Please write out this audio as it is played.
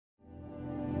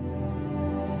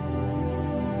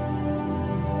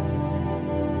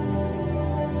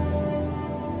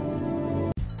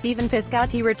Stephen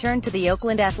Piscotty returned to the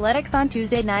Oakland Athletics on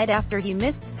Tuesday night after he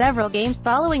missed several games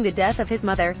following the death of his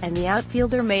mother, and the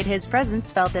outfielder made his presence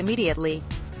felt immediately.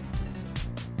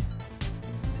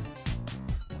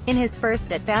 In his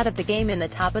first at-bat of the game in the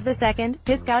top of the second,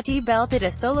 Piscotty belted a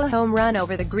solo home run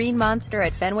over the Green Monster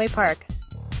at Fenway Park.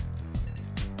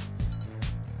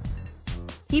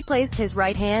 He placed his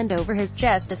right hand over his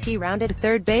chest as he rounded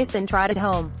third base and trotted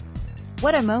home.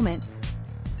 What a moment!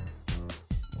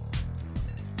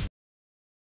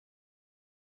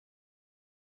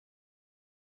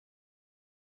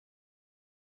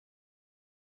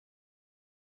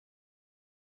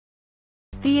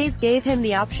 The A's gave him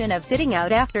the option of sitting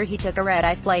out after he took a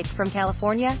red-eye flight from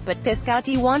California, but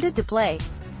Piscotty wanted to play.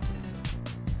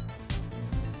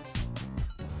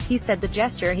 He said the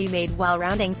gesture he made while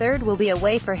rounding third will be a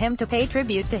way for him to pay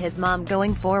tribute to his mom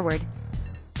going forward.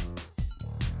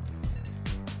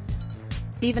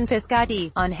 Stephen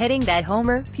Piscotty, on hitting that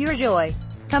homer, pure joy.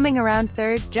 Coming around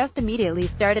third, just immediately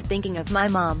started thinking of my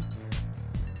mom.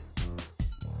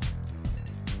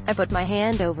 I put my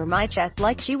hand over my chest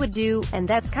like she would do, and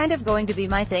that's kind of going to be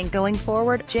my thing going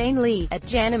forward. Jane Lee, at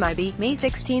JanMIB, May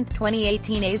 16,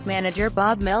 2018. A's manager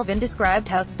Bob Melvin described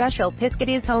how special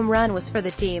Piscotty's home run was for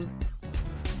the team.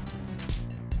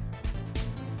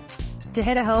 To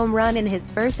hit a home run in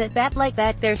his first at-bat like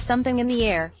that, there's something in the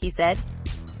air, he said.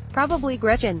 Probably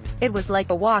Gretchen. It was like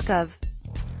a walk-of.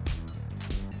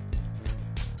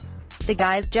 The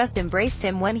guys just embraced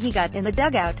him when he got in the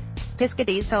dugout.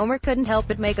 Piscotty's homer couldn't help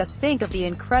but make us think of the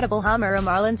incredible homer a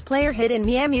Marlins player hit in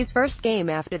Miami's first game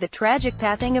after the tragic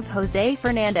passing of Jose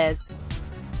Fernandez.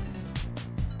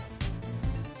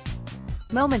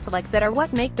 Moments like that are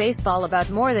what make baseball about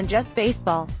more than just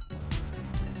baseball.